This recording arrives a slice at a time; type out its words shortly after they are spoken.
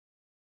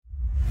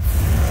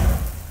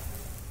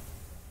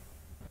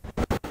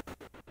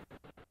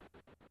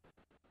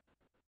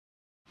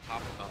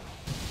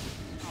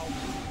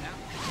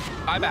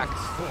buyback.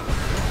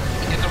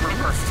 In the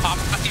river,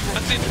 he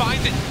runs in,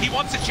 finds it. He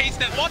wants to chase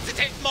that, wants to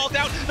take them all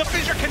down. The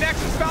Fissure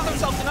connects, has found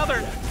themselves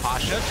another.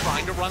 Pasha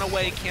trying to run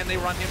away. Can they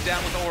run him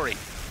down with Ori?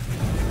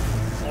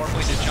 Or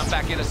going to jump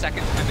back in a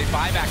second, and they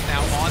buy back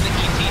now on the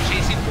ET,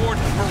 chasing forward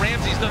for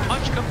Ramses. The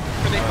punch comes,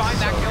 and they find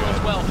that kill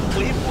as well.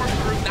 Waveform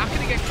through, not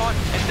going to get caught,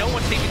 and no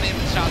one taking the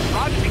image shots.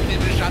 Rod taking the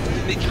image shots.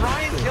 They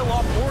try and kill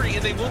off Ori,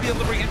 and they will be able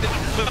to bring him down.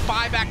 But the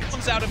buyback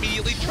comes out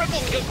immediately. Triple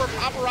kill for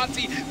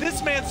Paparazzi.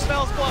 This man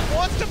smells blood,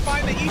 wants to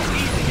find the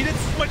ET. He did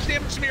so much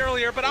damage to me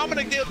earlier, but I'm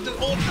going to give the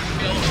ultra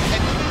kill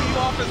and leave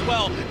off as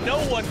well. No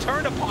one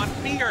turned upon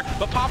Fear,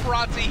 but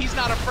Paparazzi, he's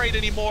not afraid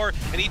anymore,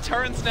 and he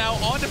turns now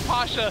onto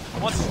Pasha,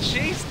 wants to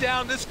chase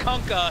down this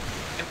Kunkka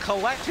and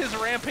collect his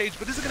Rampage,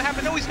 but this is going to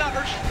happen. No, he's not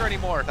Earthshaker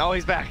anymore. No,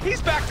 he's back.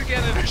 He's back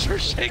again, and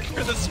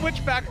Earthshaker, the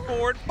switch back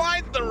forward,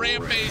 finds the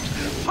Rampage.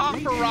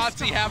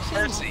 Paparazzi have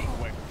mercy.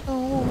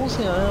 Oh, we'll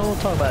see. We'll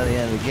talk about it at the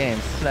end of the game.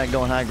 It's not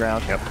going high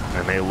ground. Yep,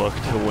 and they look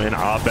to win.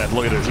 Abed,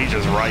 look at this. He's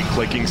just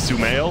right-clicking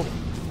Sumail.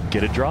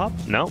 Get a drop?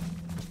 No.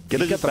 Get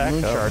He's got the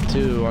Moon Shard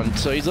too,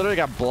 so he's literally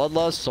got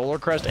Bloodlust, Solar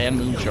Crest, and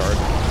Moon Shard.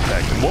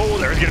 Whoa,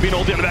 there's going to be an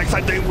ulti on the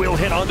backside. They will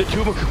hit onto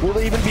two. Will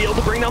they even be able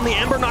to bring down the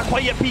Ember? Not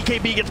quite yet.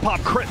 BKB gets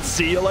popped. Crit.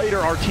 See you later.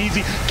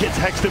 Arteezy gets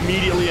hexed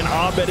immediately, and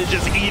Abed is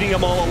just eating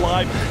them all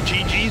alive.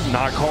 GG's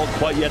not called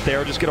quite yet. They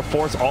are just going to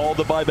force all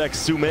the buybacks.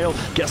 Sumail,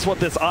 guess what?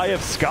 This Eye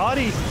of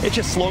Scotty, it's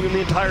just slowing him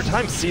the entire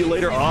time. See you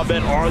later,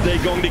 Abed. Are they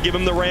going to give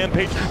him the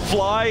Rampage?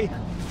 Fly.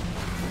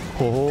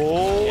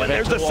 Oh, yeah, and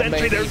there's the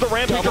Sentry, there's the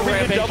Rampage,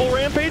 double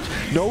Rampage.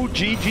 No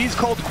GG's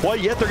called quite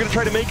yet. They're going to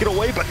try to make it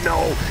away, but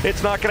no,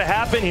 it's not going to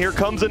happen. Here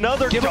comes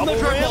another double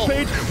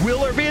Rampage. Will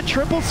there be a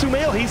triple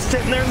Sumail? He's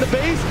sitting there in the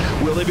base.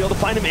 Will they be able to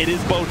find him? It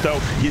is both, though.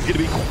 He's going to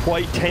be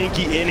quite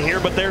tanky in here,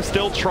 but they're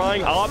still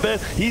trying.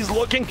 Abed, he's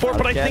looking for it,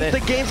 but I think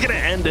the game's going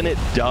to end, and it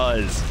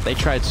does. They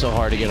tried so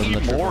hard to get him the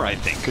triple. More, I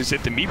think, because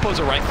if the Meepos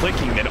are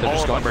right-clicking, then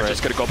all of them are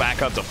just going to go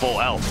back up to full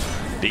health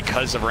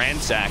because of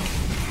Ransack.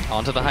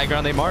 Onto the high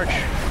ground they march.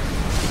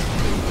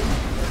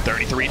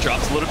 33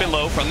 drops a little bit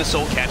low from the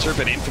Soul Catcher,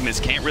 but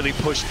Infamous can't really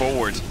push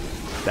forward.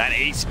 That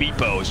ace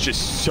Meepo is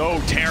just so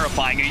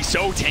terrifying, and he's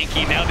so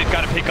tanky. Now they've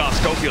got to pick off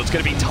Schofield. It's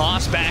going to be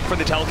tossed back for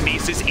the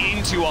telekinesis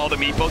into all the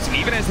Meepos, and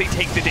even as they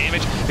take the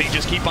damage, they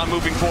just keep on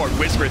moving forward.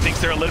 Whisper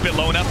thinks they're a little bit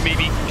low enough,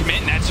 maybe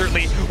commit, and that's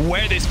certainly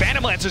where this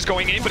Phantom Lancer's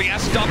going in, but he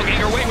has to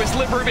doppelganger away with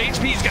Sliver of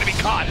HP. He's going to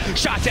be caught,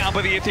 shot down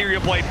by the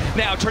Ethereal Blade.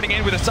 Now turning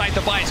in with a Scythe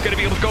of Ice, going to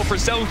be able to go for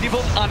Self-Evil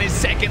on his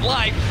second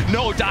life.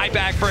 No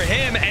dieback for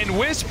him, and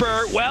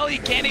Whisper, well, he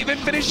can't even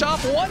finish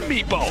off one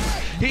Meepo.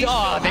 They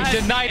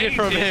denied it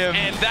from him.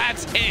 And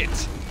that's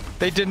it.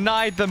 They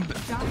denied them.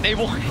 They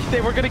were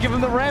going to give him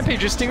the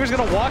Rampage. Stinger's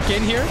going to walk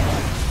in here.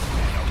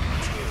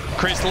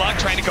 Chris Luck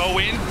trying to go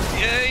in.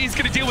 He's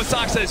going to deal with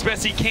Soxa as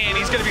best he can.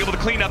 He's going to be able to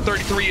clean up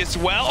 33 as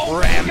well.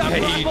 Oh,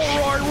 Rampage.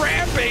 Roar,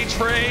 Rampage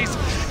phrase.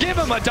 Give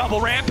him a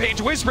double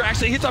Rampage. Whisper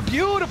actually hits a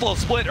beautiful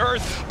split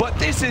earth, but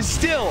this is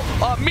still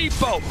a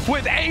Meepo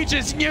with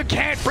Aegis. You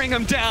can't bring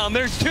him down.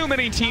 There's too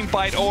many team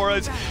fight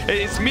auras.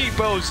 It's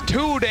Meepo's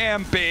too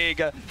damn big.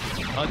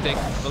 Hunting.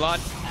 Milan.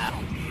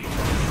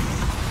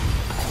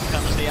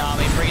 Comes the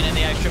army, bringing in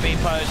the extra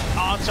Meepos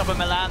on top of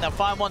Milan. They'll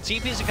find one.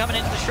 TPs are coming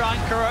into the shrine.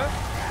 Kuro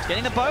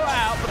getting the bow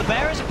out, but the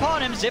bear is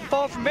upon him. Zip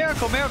ball from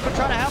Miracle. Miracle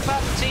trying to help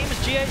out the team as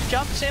GH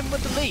jumps in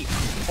with the lead.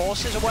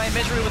 Forces away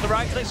Misery with the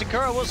right clicks, and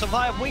Kuro will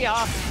survive. We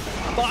are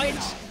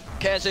finds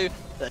Kezu.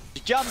 They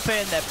jump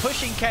in, they're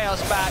pushing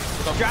Chaos back,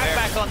 drag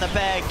back on the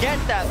bear, get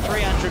that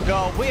 300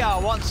 gold. We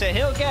are wants it,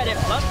 he'll get it,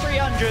 plus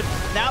 300.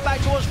 Now back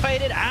towards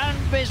Faded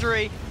and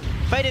Misery.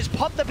 Faded's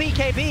popped the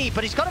BKB,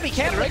 but he's got to be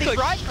careful with these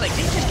right clicks.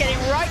 He's just getting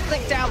right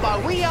clicked down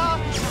by We Are.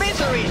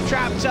 Misery's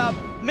trapped up.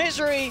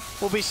 Misery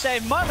will be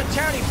saved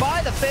momentarily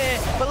by the Fear,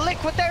 but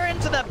Liquid, they're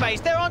into the base.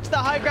 They're onto the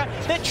high ground.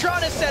 They're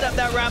trying to set up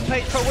that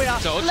Rampage for We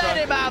Are. Let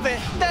him have it.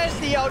 There's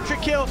the ultra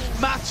kill.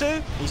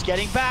 Matu, he's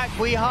getting back.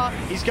 We Are,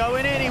 he's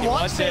going in. He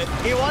wants it.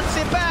 He wants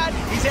it bad.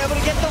 He's able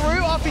to get the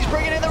root off. He's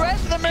bringing in the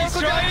rest of the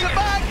Miracle jumps it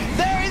back.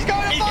 There he's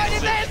going to find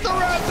it. There's the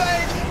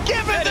Rampage.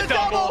 Give him the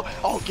double.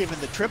 Oh, give him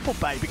the triple,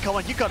 baby. Come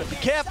on, you got to be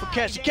careful,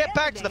 Cash. You get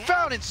back to the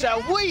fountain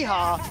cell. We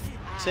Are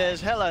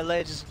says, hello,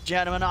 ladies and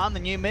gentlemen, I'm the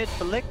new mid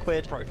for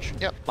Liquid. Approach.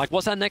 Yep. Like,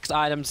 what's our next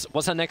items?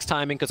 What's our next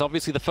timing? Because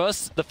obviously the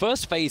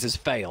first phase has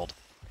failed.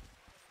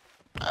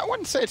 I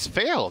wouldn't say it's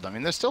failed. I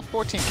mean, they're still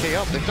 14k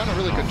up. They've done a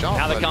really good job.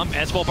 Now they come.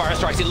 S4 Barra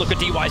strikes in. Look at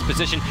DY's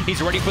position.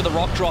 He's ready for the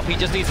rock drop. He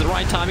just needs the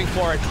right timing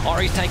for it.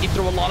 Ori's taking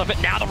through a lot of it.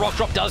 Now the rock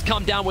drop does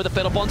come down with a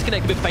Fatal Bonds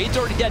connect. But Fade's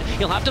already dead.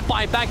 He'll have to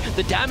buy back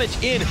the damage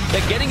in.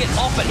 They're getting it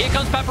off, but here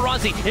comes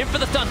Paparazzi in for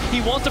the stun. He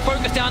wants to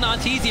focus down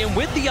Arteezy, and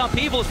with the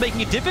upheaval, it's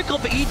making it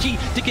difficult for EG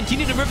to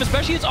continue to move,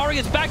 especially as Ori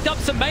has backed up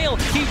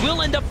Sumail. He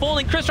will end up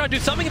falling. Chris trying to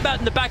do something about it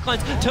in the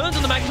backlines. Turns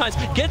on the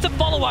backlines. Gets a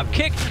follow-up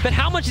kick, but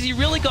how much has he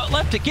really got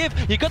left to give?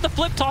 You got the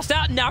flip tossed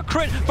out, and now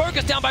crit.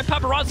 Focused down by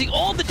Paparazzi.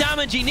 All the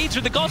damage he needs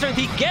with the God Strength,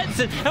 he gets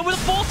it. And with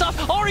a force up,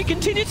 Ori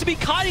continues to be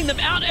kiting them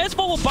out. S4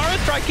 will Burrow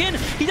Strike in.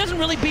 He doesn't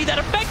really be that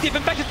effective.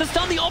 In fact, it's the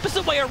stun the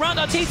opposite way around.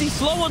 Arteezy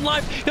slow on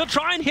life. He'll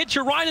try and hit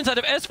you right inside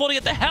of S4 to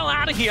get the hell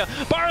out of here.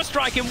 Burrow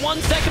Strike in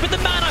 1 second, but the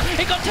mana,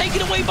 it got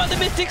taken away by the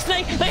Mystic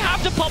Snake. They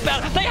have to pop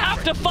out. They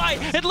have to fight.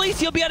 At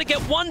least he'll be able to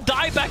get one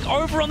dive back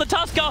over on the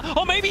Tusker,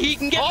 or maybe he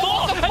can get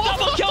more. A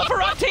double kill for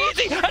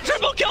Arteezy. A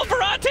triple kill for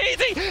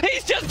Arteezy.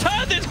 He's just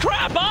turned this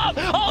crap up.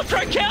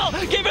 Ultra kill,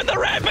 giving the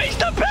Rampage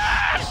the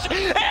bash.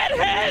 It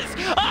is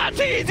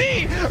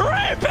Arteezy.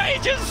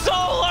 Rampage is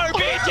solo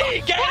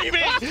BT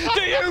Gaming.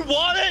 Do you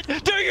want it?